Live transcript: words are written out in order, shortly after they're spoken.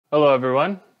Hello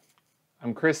everyone,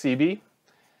 I'm Chris Eby,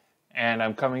 and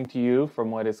I'm coming to you from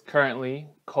what is currently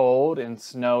cold and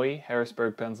snowy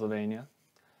Harrisburg, Pennsylvania.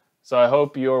 So I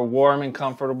hope you're warm and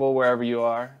comfortable wherever you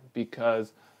are,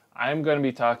 because I'm going to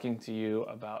be talking to you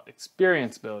about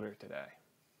Experience Builder today.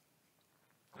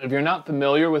 If you're not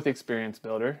familiar with Experience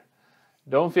Builder,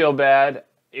 don't feel bad.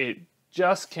 It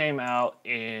just came out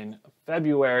in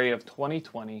February of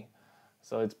 2020,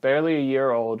 so it's barely a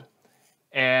year old,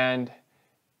 and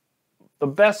the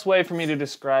best way for me to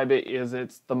describe it is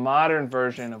it's the modern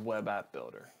version of Web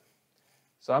AppBuilder.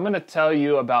 So I'm going to tell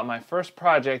you about my first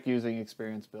project using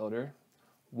Experience Builder,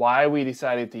 why we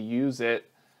decided to use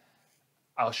it.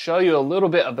 I'll show you a little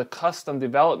bit of the custom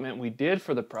development we did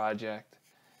for the project,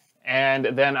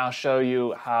 and then I'll show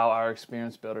you how our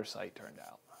Experience Builder site turned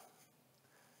out.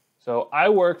 So I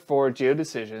work for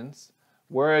GeoDecisions.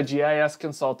 We're a GIS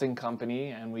consulting company,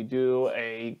 and we do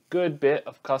a good bit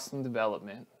of custom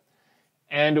development.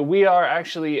 And we are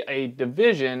actually a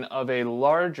division of a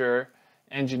larger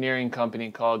engineering company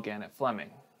called Gannett Fleming.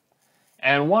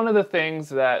 And one of the things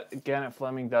that Gannett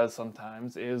Fleming does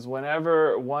sometimes is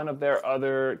whenever one of their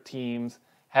other teams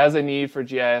has a need for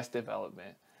GIS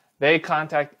development, they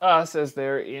contact us as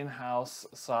their in-house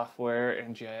software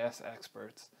and GIS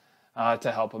experts to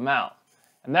help them out.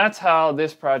 And that's how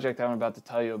this project I'm about to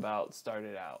tell you about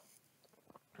started out.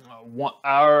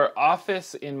 Our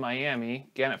office in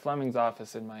Miami, Gannett Fleming's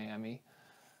office in Miami,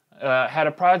 had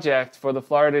a project for the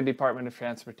Florida Department of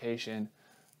Transportation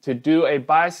to do a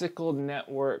bicycle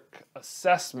network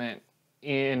assessment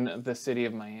in the city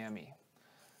of Miami.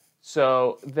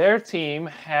 So their team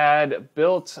had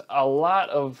built a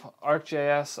lot of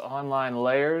ArcGIS online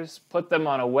layers, put them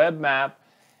on a web map,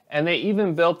 and they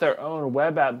even built their own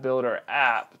Web AppBuilder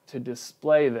app to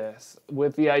display this,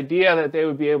 with the idea that they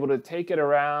would be able to take it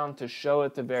around to show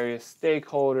it to various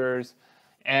stakeholders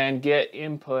and get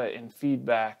input and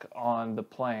feedback on the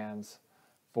plans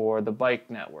for the bike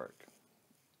network.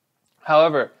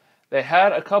 However, they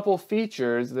had a couple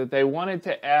features that they wanted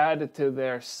to add to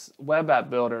their Web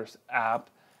AppBuilder app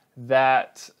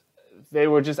that they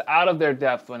were just out of their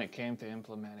depth when it came to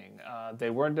implementing. They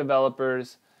weren't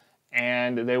developers,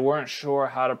 and they weren't sure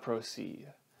how to proceed.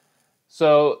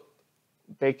 So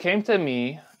they came to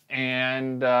me,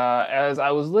 and as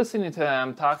I was listening to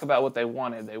them talk about what they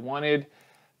wanted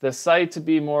the site to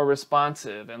be more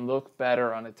responsive and look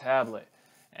better on a tablet.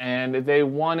 And they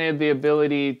wanted the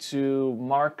ability to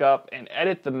mark up and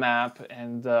edit the map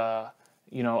and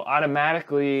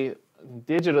automatically,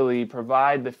 digitally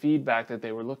provide the feedback that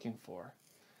they were looking for.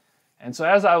 And so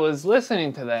as I was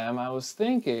listening to them, I was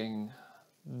thinking,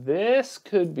 this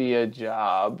could be a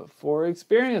job for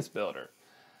Experience Builder,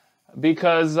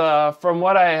 because from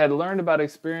what I had learned about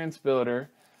Experience Builder,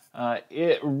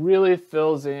 it really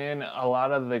fills in a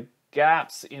lot of the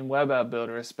gaps in Web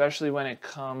AppBuilder, especially when it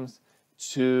comes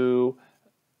to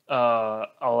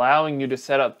allowing you to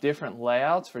set up different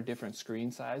layouts for different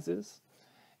screen sizes.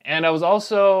 And I was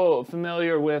also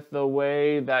familiar with the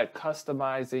way that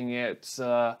customizing it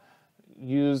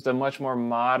used a much more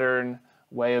modern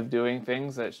way of doing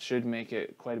things that should make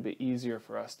it quite a bit easier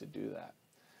for us to do that.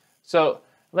 So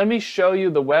let me show you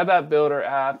the Web AppBuilder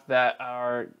app that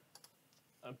our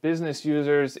business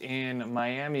users in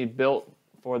Miami built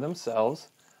for themselves.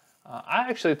 I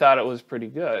actually thought it was pretty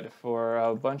good for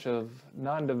a bunch of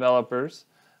non-developers.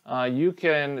 You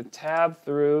can tab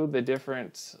through the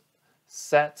different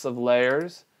sets of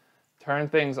layers, turn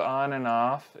things on and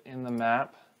off in the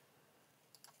map.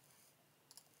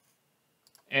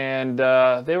 And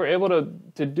they were able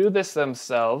to do this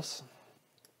themselves,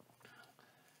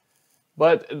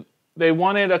 but they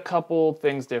wanted a couple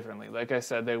things differently. Like I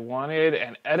said, they wanted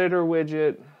an editor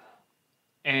widget,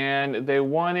 and they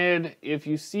wanted, if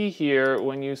you see here,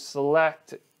 when you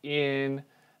select in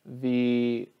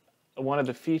one of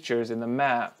the features in the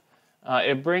map,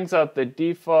 it brings up the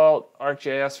default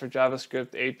ArcGIS for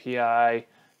JavaScript API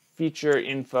feature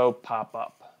info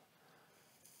pop-up.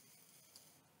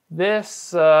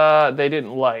 This they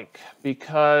didn't like,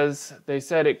 because they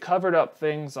said it covered up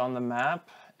things on the map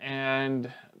and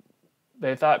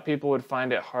they thought people would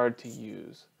find it hard to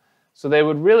use. So they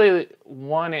would really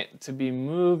want it to be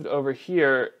moved over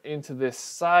here into this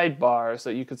sidebar so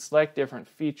that you could select different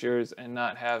features and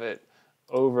not have it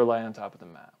overlay on top of the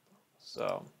map.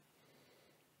 So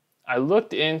I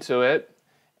looked into it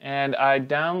and I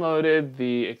downloaded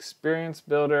the Experience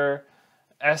Builder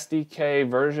SDK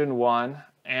version 1.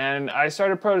 And I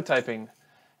started prototyping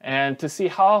and to see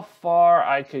how far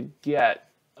I could get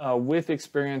with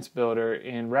Experience Builder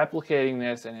in replicating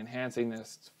this and enhancing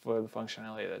this for the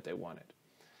functionality that they wanted.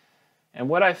 And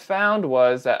what I found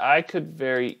was that I could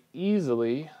very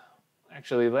easily,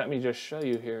 actually let me just show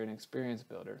you here in Experience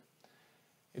Builder.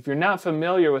 If you're not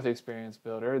familiar with Experience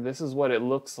Builder, this is what it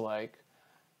looks like.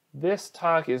 This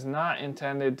talk is not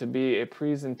intended to be a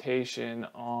presentation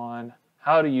on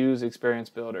how to use Experience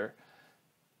Builder.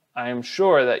 I am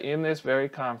sure that in this very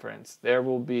conference there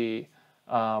will be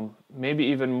maybe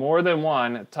even more than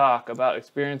one talk about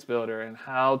Experience Builder and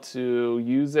how to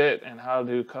use it and how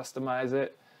to customize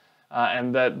it,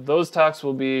 and that those talks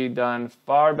will be done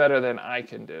far better than I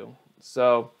can do.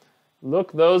 So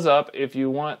look those up if you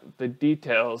want the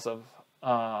details of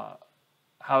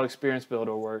how Experience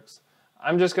Builder works.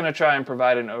 I'm just going to try and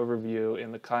provide an overview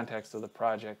in the context of the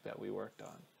project that we worked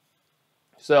on.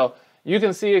 So you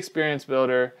can see Experience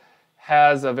Builder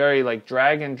has a very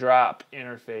drag and drop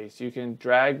interface. You can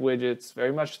drag widgets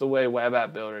very much the way Web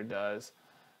AppBuilder does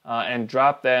and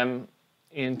drop them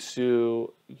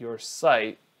into your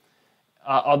site.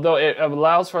 Although it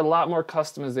allows for a lot more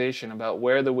customization about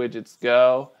where the widgets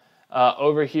go.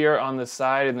 Over here on the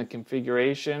side in the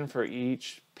configuration for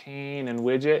each pane and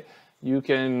widget, you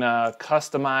can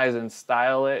customize and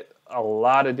style it a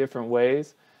lot of different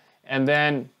ways. And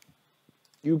then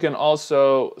you can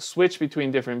also switch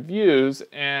between different views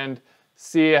and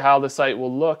see how the site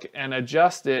will look and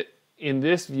adjust it in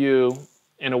this view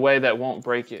in a way that won't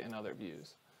break it in other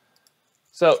views.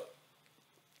 So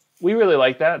we really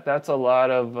like that. That's a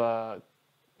lot of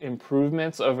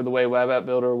improvements over the way Web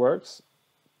AppBuilder works.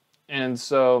 And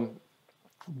so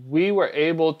we were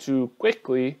able to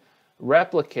quickly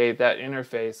replicate that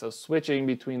interface of switching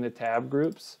between the tab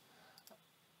groups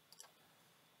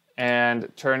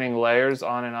and turning layers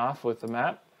on and off with the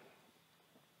map.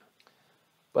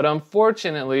 But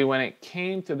unfortunately, when it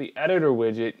came to the editor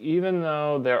widget, even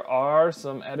though there are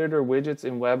some editor widgets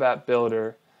in Web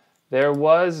AppBuilder, there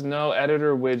was no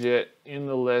editor widget in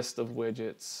the list of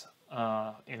widgets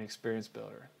in Experience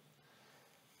Builder.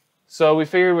 So we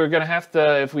figured we're going to have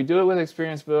to, if we do it with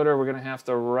Experience Builder, we're going to have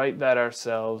to write that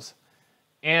ourselves.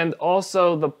 And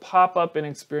also the pop-up in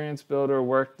Experience Builder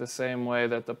worked the same way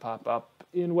that the pop-up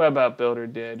in Web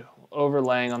AppBuilder did,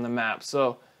 overlaying on the map.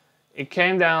 So it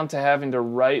came down to having to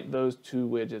write those two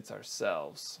widgets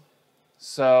ourselves.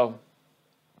 So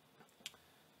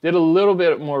did a little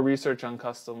bit more research on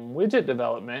custom widget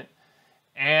development,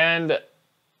 and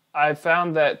I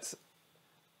found that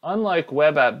unlike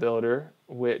Web AppBuilder,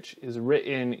 which is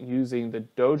written using the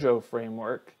Dojo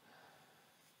framework,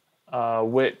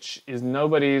 which is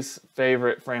nobody's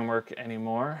favorite framework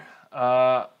anymore,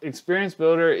 Experience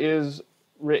Builder is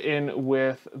written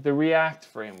with the React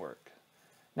framework.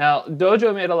 Now,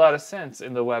 Dojo made a lot of sense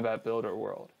in the Web AppBuilder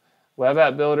world. Web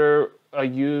AppBuilder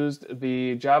used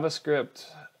the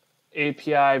JavaScript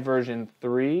API version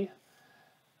 3,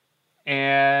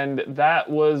 and that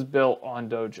was built on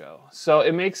Dojo. So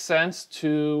it makes sense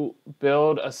to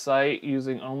build a site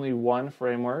using only one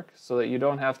framework so that you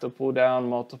don't have to pull down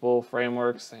multiple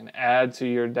frameworks and add to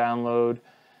your download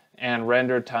and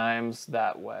render times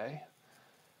that way.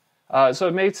 So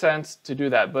it made sense to do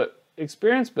that, but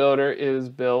Experience Builder is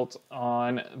built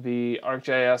on the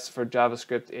ArcGIS for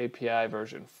JavaScript API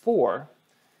version 4.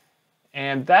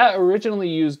 And that originally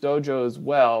used Dojo as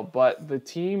well, but the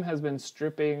team has been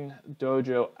stripping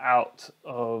Dojo out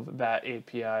of that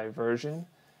API version.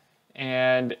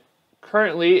 And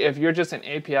currently, if you're just an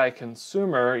API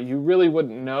consumer, you really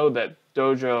wouldn't know that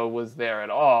Dojo was there at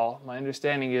all. My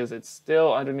understanding is it's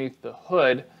still underneath the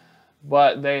hood,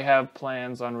 but they have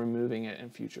plans on removing it in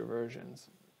future versions.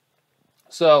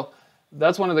 So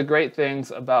that's one of the great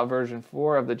things about version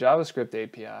 4 of the JavaScript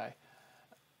API,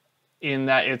 in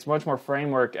that it's much more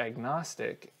framework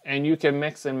agnostic, and you can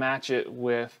mix and match it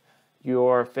with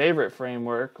your favorite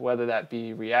framework, whether that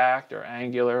be React or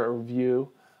Angular or Vue,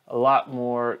 a lot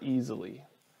more easily.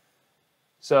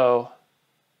 So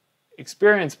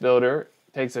Experience Builder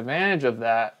takes advantage of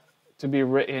that to be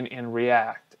written in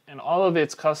React, and all of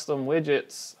its custom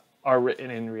widgets are written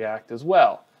in React as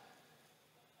well.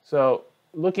 So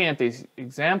looking at these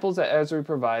examples that Esri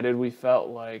provided, we felt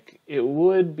like it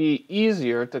would be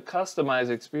easier to customize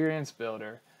Experience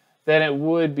Builder than it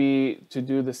would be to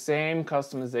do the same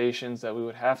customizations that we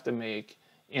would have to make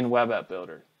in Web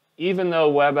AppBuilder, even though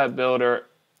Web AppBuilder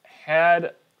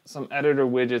had some editor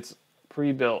widgets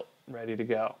pre-built, ready to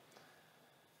go.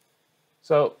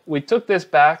 So we took this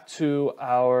back to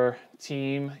our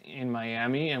team in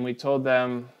Miami, and we told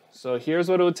them, so here's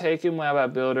what it would take in Web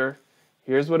AppBuilder.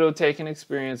 Here's what it would take in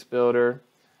Experience Builder.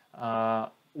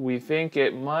 We think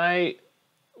it might,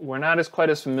 we're not quite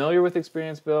as familiar with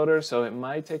Experience Builder, so it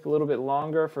might take a little bit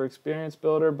longer for Experience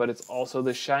Builder, but it's also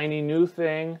the shiny new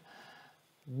thing.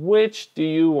 which do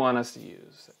you want us to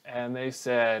use? And they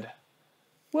said,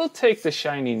 we'll take the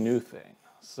shiny new thing.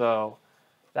 So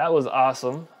that was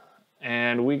awesome.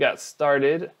 And we got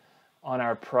started on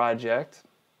our project.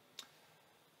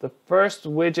 The first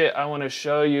widget I want to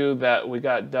show you that we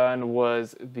got done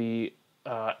was the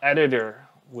editor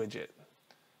widget.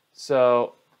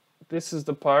 So this is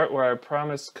the part where I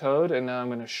promised code, and now I'm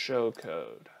going to show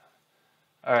code.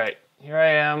 All right, here I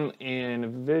am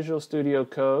in Visual Studio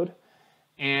Code,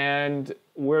 and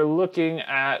we're looking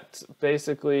at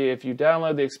basically if you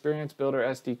download the Experience Builder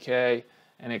SDK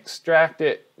and extract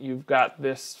it, you've got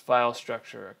this file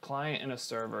structure, a client and a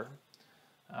server.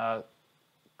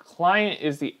 Client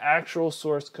is the actual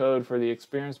source code for the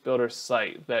Experience Builder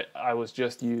site that I was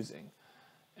just using.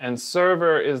 And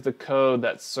server is the code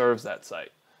that serves that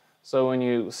site. So when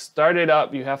you start it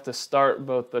up, you have to start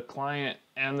both the client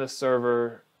and the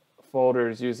server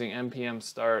folders using npm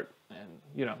start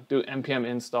and do npm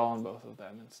install on both of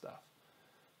them and stuff.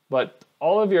 But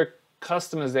all of your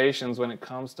customizations when it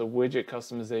comes to widget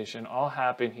customization all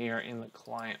happen here in the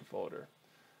client folder.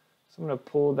 So I'm going to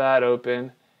pull that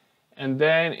open. And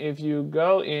then if you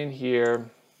go in here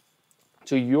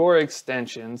to your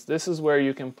extensions, this is where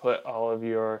you can put all of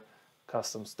your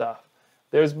custom stuff.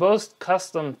 There's both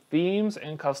custom themes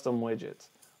and custom widgets.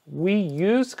 We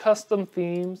use custom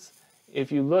themes.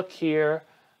 If you look here,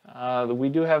 we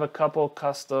do have a couple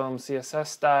custom CSS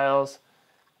styles,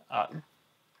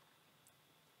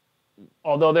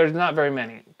 although there's not very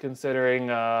many considering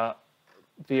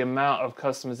the amount of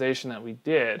customization that we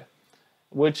did,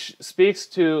 which speaks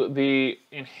to the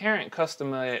inherent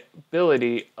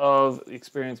customizability of the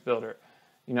Experience Builder.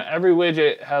 Every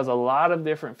widget has a lot of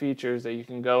different features that you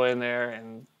can go in there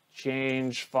and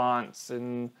change fonts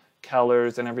and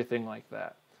colors and everything like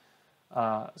that.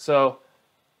 So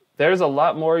there's a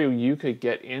lot more you could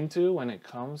get into when it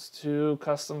comes to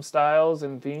custom styles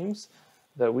and themes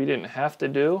that we didn't have to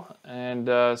do. And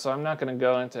so I'm not going to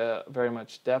go into very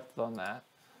much depth on that,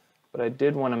 but I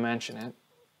did want to mention it.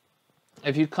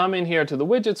 If you come in here to the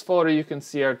widgets folder, you can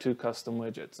see our two custom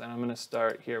widgets. And I'm going to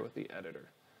start here with the editor.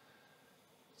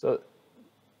 So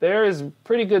there is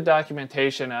pretty good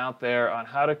documentation out there on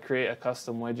how to create a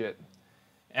custom widget.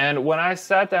 And when I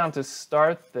sat down to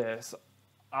start this,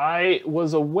 I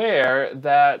was aware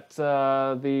that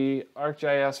the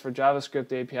ArcGIS for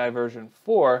JavaScript API version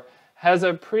 4 has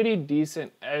a pretty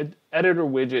decent editor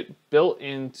widget built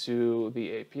into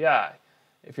the API.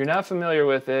 If you're not familiar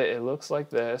with it, it looks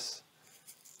like this.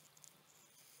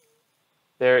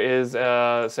 There is,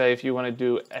 say, if you want to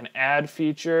do an add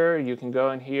feature, you can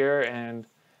go in here, and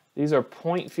these are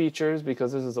point features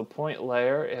because this is a point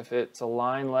layer. If it's a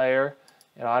line layer,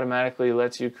 it automatically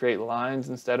lets you create lines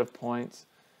instead of points.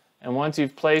 And once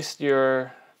you've placed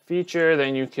your feature,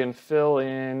 then you can fill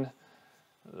in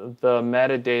the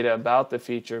metadata about the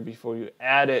feature before you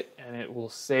add it, and it will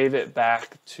save it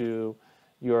back to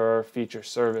your feature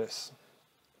service.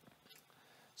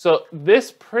 So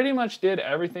this pretty much did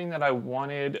everything that I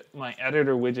wanted my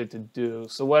editor widget to do.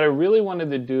 So what I really wanted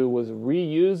to do was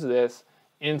reuse this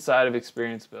inside of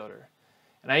Experience Builder.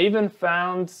 And I even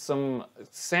found some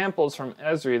samples from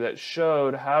Esri that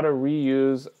showed how to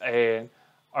reuse an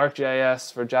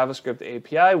ArcGIS for JavaScript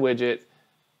API widget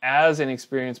as an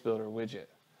Experience Builder widget.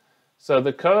 So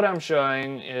the code I'm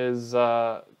showing is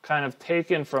kind of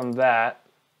taken from that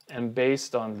and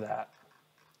based on that.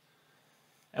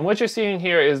 And what you're seeing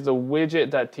here is the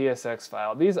widget.tsx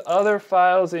file. These other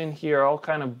files in here are all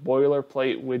kind of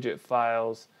boilerplate widget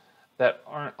files that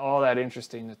aren't all that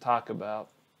interesting to talk about.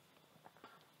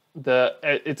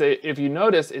 If you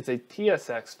notice, it's a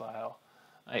TSX file.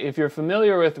 If you're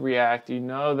familiar with React, you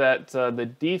know that the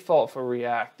default for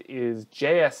React is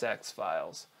JSX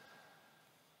files.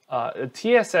 A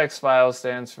TSX file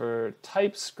stands for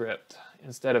TypeScript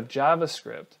instead of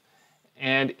JavaScript.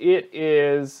 And it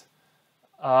is,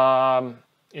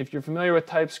 if you're familiar with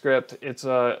TypeScript,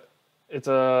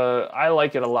 I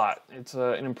like it a lot. It's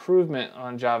an improvement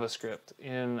on JavaScript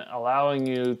in allowing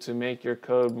you to make your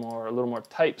code a little more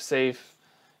type safe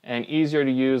and easier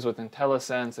to use with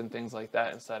IntelliSense and things like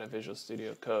that inside of Visual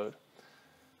Studio Code.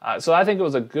 So I think it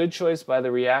was a good choice by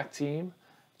the React team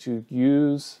to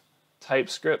use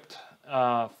TypeScript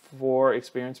for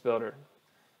Experience Builder.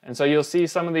 And so you'll see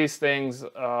some of these things,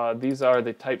 these are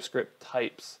the TypeScript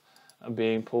types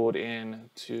being pulled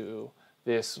into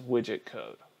this widget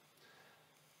code.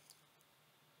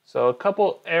 So a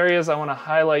couple areas I want to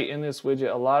highlight in this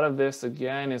widget. A lot of this,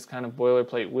 again, is kind of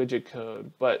boilerplate widget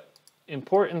code. But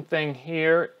important thing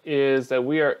here is that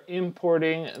we are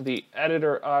importing the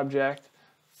editor object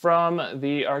from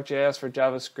the ArcGIS for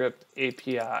JavaScript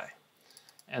API.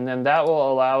 and then that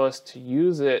will allow us to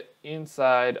use it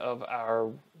inside of our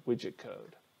widget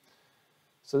code.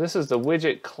 So this is the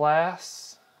widget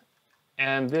class,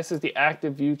 and this is the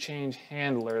active view change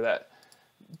handler that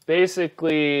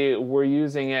basically we're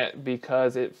using it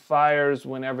because it fires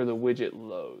whenever the widget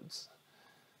loads.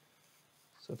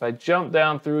 So if I jump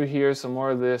down through here, some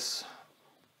more of this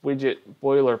widget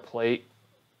boilerplate,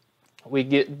 we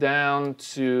get down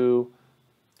to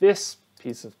this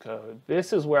piece of code.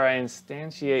 This is where I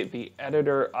instantiate the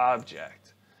editor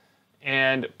object.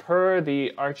 And per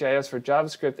the ArcGIS for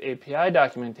JavaScript API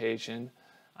documentation,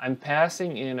 I'm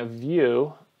passing in a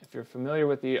view. If you're familiar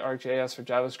with the ArcGIS for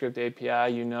JavaScript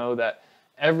API, you know that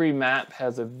every map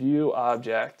has a view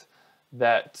object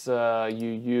that you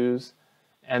use,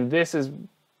 and this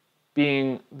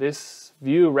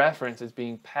view reference is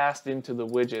being passed into the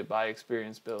widget by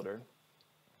Experience Builder.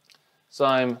 So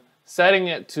I'm setting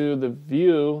it to the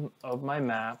view of my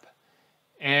map,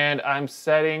 and I'm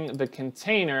setting the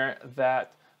container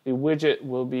that the widget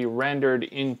will be rendered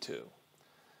into.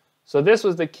 So this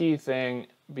was the key thing,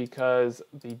 because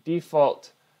the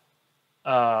default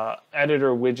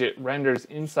editor widget renders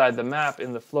inside the map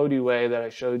in the floaty way that I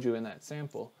showed you in that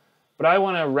sample. But I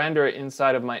want to render it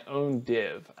inside of my own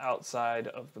div outside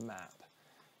of the map.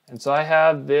 And so I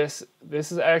have this.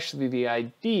 This is actually the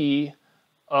ID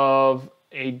of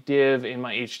a div in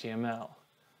my HTML.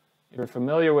 If you're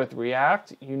familiar with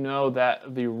React, you know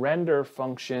that the render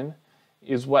function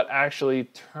is what actually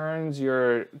turns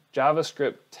your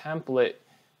JavaScript template,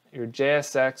 your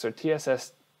JSX or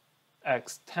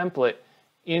TSSX template,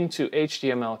 into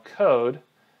HTML code.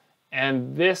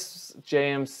 And this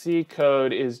JMC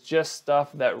code is just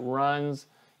stuff that runs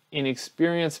in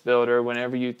Experience Builder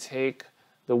whenever you take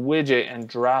the widget and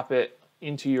drop it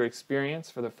into your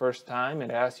experience for the first time. It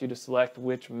asks you to select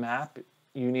which map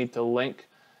you need to link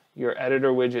your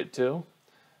editor widget to.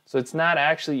 So it's not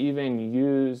actually even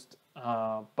used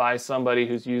by somebody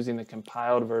who's using the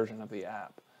compiled version of the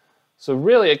app. So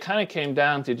really it kind of came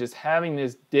down to just having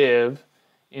this div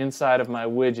inside of my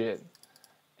widget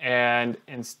and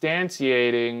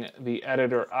instantiating the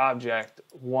editor object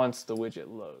once the widget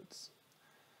loads.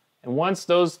 And once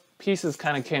those pieces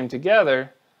kind of came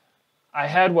together, I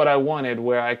had what I wanted,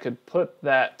 where I could put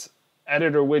that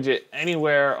editor widget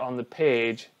anywhere on the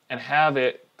page and have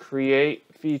it create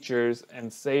features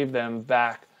and save them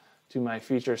back to my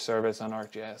feature service on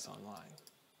ArcGIS Online.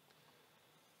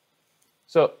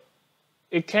 So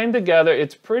it came together.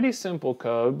 It's pretty simple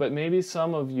code, but maybe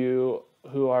some of you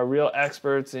who are real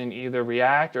experts in either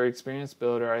React or Experience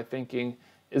Builder are thinking,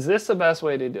 is this the best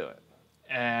way to do it?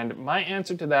 And my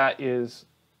answer to that is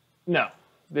no,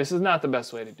 this is not the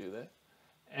best way to do that.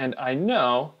 And I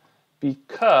know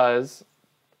because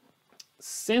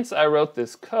since I wrote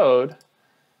this code,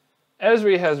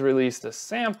 Esri has released a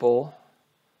sample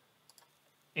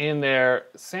in their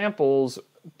samples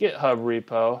GitHub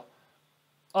repo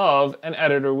of an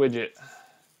editor widget.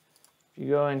 If you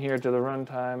go in here to the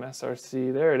runtime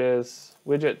src, there it is,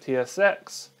 widget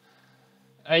TSX.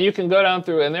 And you can go down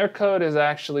through, and their code is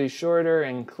actually shorter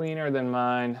and cleaner than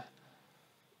mine.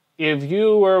 If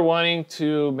you were wanting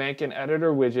to make an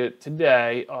editor widget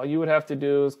today, all you would have to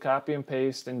do is copy and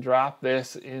paste and drop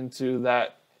this into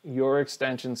that your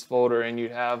extensions folder, and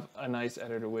you'd have a nice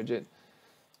editor widget.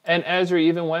 And Esri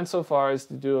even went so far as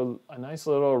to do a nice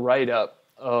little write-up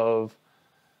of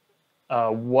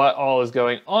what all is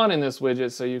going on in this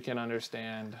widget, so you can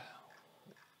understand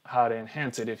how to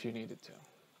enhance it if you needed to.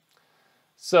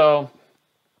 So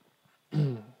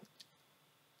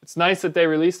it's nice that they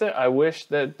released it. I wish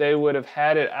that they would have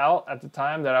had it out at the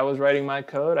time that I was writing my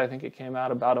code. I think it came out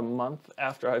about a month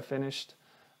after I finished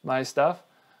my stuff.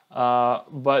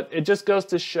 But it just goes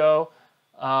to show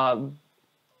how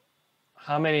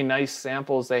many nice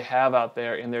samples they have out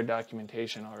there in their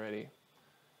documentation already.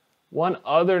 One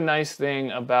other nice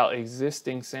thing about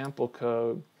existing sample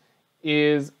code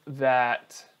is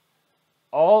that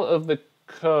all of the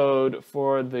code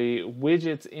for the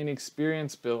widgets in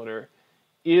Experience Builder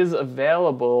is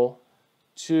available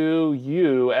to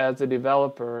you as a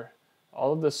developer,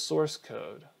 all of the source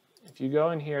code. If you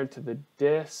go in here to the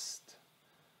dist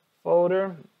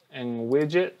folder and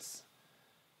widgets,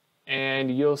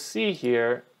 and you'll see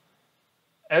here,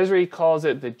 Esri calls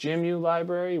it the GIMU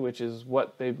library, which is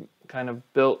what they've kind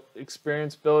of built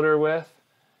Experience Builder with.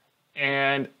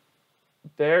 And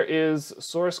there is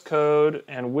source code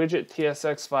and widget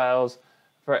TSX files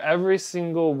for every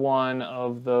single one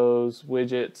of those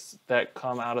widgets that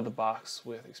come out of the box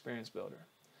with Experience Builder.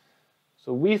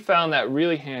 So we found that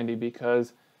really handy,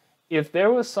 because if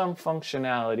there was some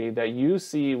functionality that you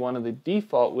see one of the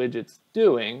default widgets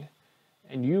doing,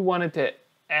 and you wanted to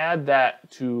add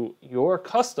that to your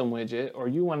custom widget, or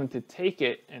you wanted to take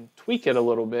it and tweak it a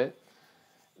little bit,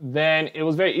 then it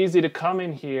was very easy to come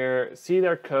in here, see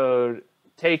their code,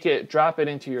 take it, drop it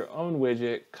into your own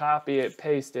widget, copy it,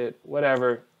 paste it,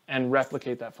 whatever, and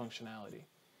replicate that functionality.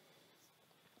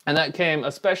 And that came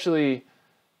especially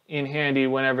in handy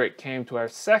whenever it came to our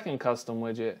second custom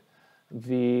widget,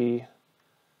 the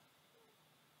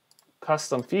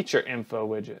custom feature info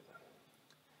widget.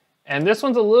 And this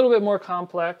one's a little bit more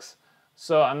complex,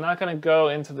 so I'm not going to go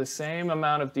into the same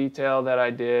amount of detail that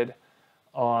I did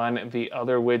on the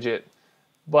other widget.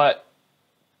 But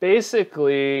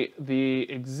basically, the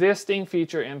existing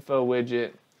feature info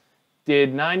widget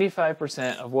did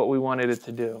 95% of what we wanted it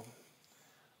to do.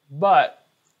 But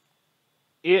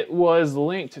it was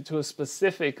linked to a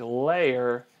specific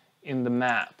layer in the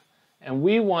map. And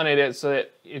we wanted it so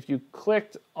that if you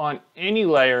clicked on any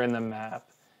layer in the map,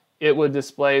 it would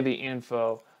display the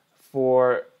info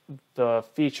for the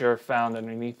feature found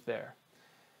underneath there.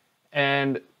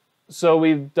 And so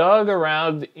we dug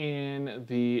around in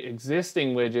the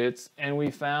existing widgets, and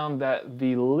we found that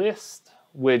the list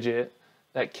widget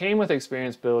that came with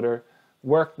Experience Builder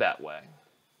worked that way.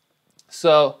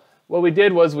 So what we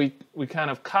did was we kind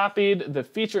of copied the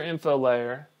feature info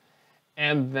layer,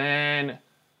 and then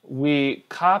we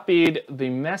copied the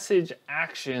message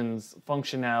actions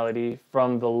functionality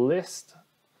from the list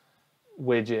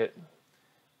widget.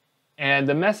 And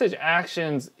the message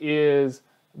actions is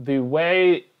the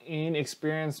way in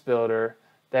Experience Builder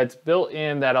that's built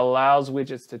in that allows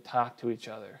widgets to talk to each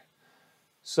other.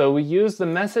 So we use the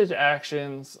message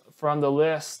actions from the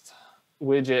list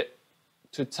widget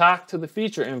to talk to the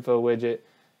feature info widget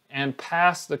and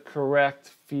pass the correct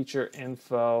feature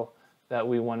info that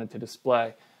we wanted to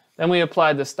display. Then we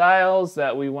applied the styles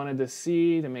that we wanted to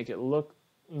see to make it look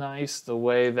nice the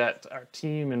way that our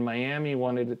team in Miami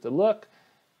wanted it to look.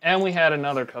 And we had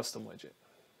another custom widget.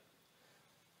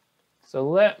 So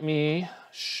let me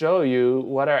show you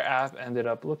what our app ended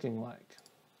up looking like.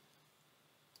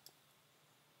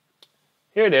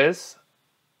 Here it is.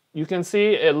 You can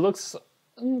see it looks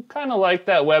kind of like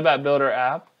that Web AppBuilder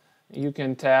app. You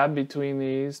can tab between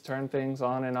these, turn things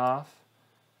on and off.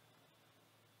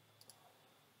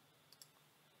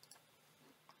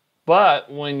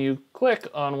 But when you click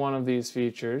on one of these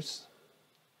features,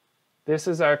 this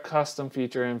is our custom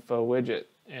feature info widget,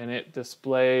 and it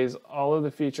displays all of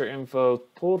the feature info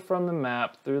pulled from the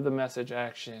map through the message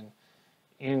action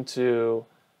into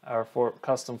our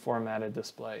custom formatted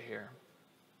display here.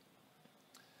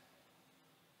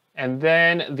 And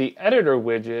then the editor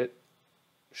widget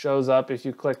shows up if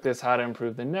you click this How to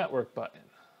Improve the Network button.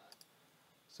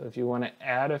 So if you want to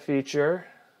add a feature,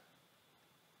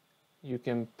 you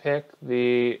can pick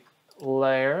the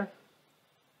layer,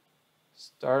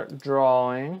 start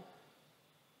drawing,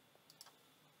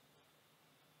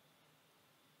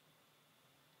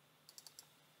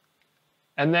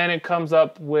 and then it comes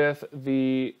up with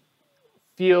the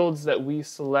fields that we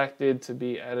selected to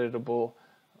be editable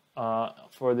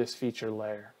for this feature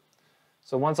layer.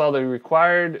 So once all the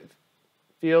required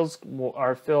fields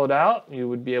are filled out, you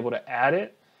would be able to add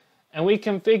it. And we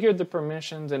configured the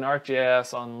permissions in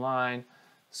ArcGIS Online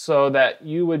so that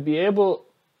you would be able,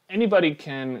 anybody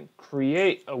can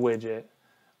create a widget,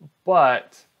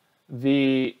 but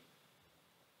we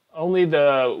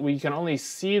can only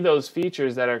see those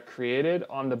features that are created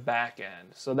on the back end.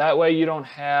 So that way you don't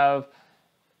have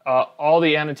all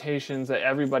the annotations that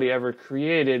everybody ever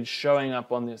created showing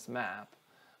up on this map.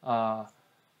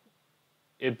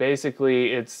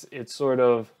 It sort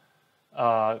of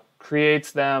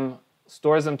creates them,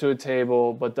 stores them to a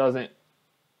table, but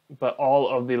all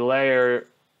of the layer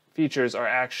features are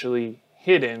actually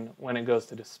hidden when it goes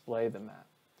to display the map.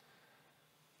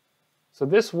 So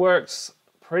this works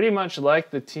pretty much like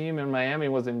the team in Miami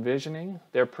was envisioning.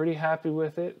 They're pretty happy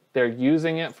with it. They're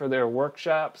using it for their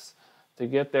workshops to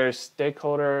get their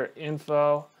stakeholder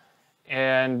info.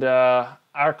 And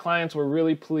our clients were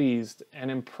really pleased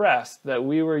and impressed that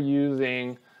we were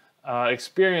using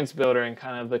Experience Builder and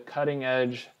kind of the cutting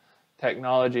edge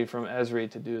technology from Esri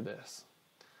to do this.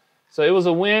 So it was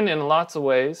a win in lots of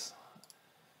ways.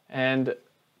 And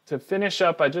to finish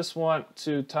up, I just want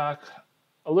to talk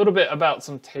a little bit about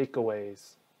some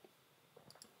takeaways.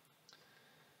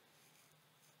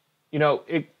 You know,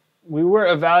 we were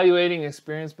evaluating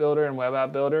Experience Builder and Web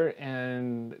AppBuilder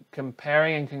and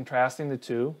comparing and contrasting the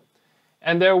two.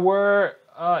 And there were,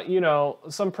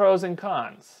 some pros and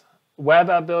cons. Web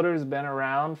AppBuilder has been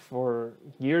around for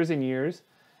years and years,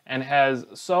 and has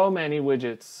so many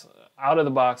widgets out of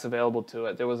the box available to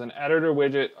it. There was an editor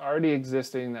widget already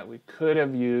existing that we could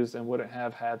have used and wouldn't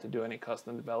have had to do any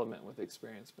custom development with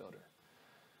Experience Builder.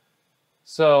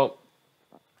 So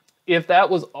if that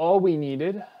was all we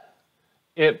needed,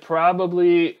 it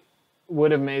probably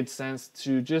would have made sense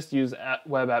to just use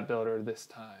Web AppBuilder this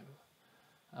time.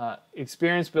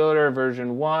 Experience Builder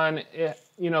version 1,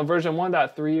 version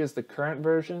 1.3 is the current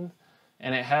version,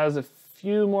 and it has a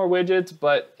few more widgets,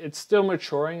 but it's still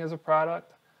maturing as a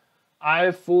product.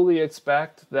 I fully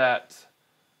expect that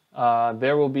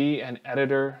there will be an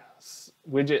editor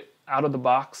widget out of the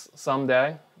box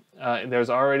someday. There's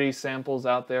already samples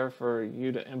out there for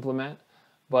you to implement,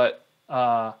 but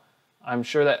I'm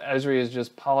sure that Esri is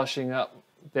just polishing up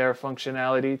their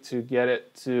functionality to get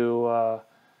it to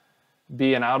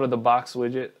be an out-of-the-box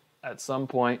widget at some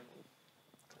point.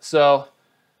 So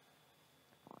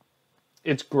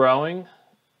it's growing.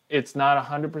 It's not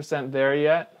 100% there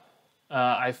yet.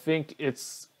 I think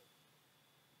it's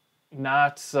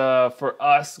not for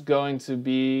us going to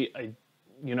be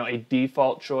a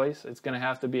default choice. It's going to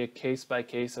have to be a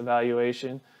case-by-case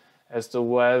evaluation as to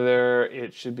whether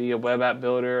it should be a Web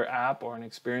AppBuilder app or an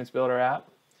Experience Builder app.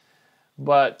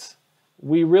 But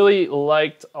we really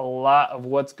liked a lot of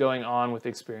what's going on with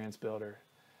Experience Builder.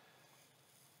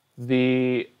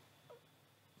 The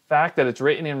fact that it's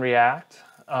written in React,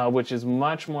 which is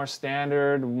much more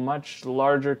standard, much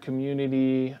larger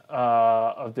community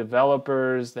of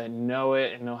developers that know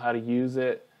it and know how to use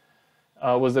it,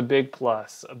 was a big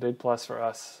plus for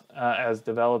us as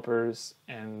developers,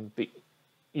 and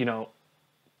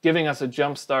giving us a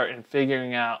jump start in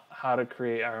figuring out how to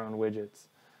create our own widgets.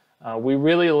 We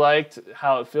really liked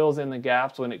how it fills in the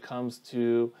gaps when it comes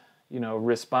to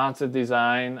responsive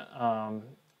design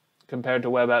compared to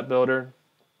Web AppBuilder.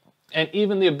 And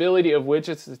even the ability of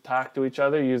widgets to talk to each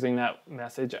other using that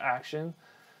message action.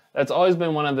 That's always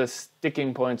been one of the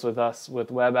sticking points with us with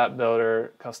Web AppBuilder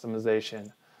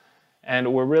customization.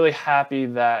 And we're really happy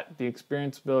that the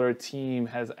Experience Builder team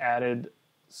has added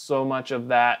so much of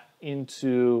that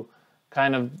into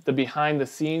kind of the behind the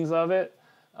scenes of it,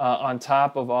 on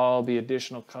top of all the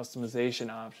additional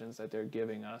customization options that they're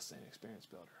giving us in Experience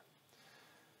Builder.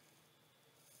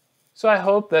 So I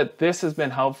hope that this has been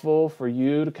helpful for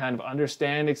you to kind of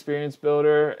understand Experience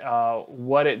Builder,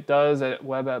 what it does that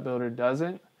Web AppBuilder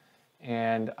doesn't.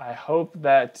 And I hope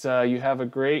that you have a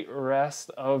great rest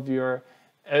of your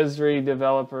Esri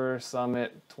Developer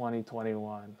Summit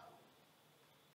 2021.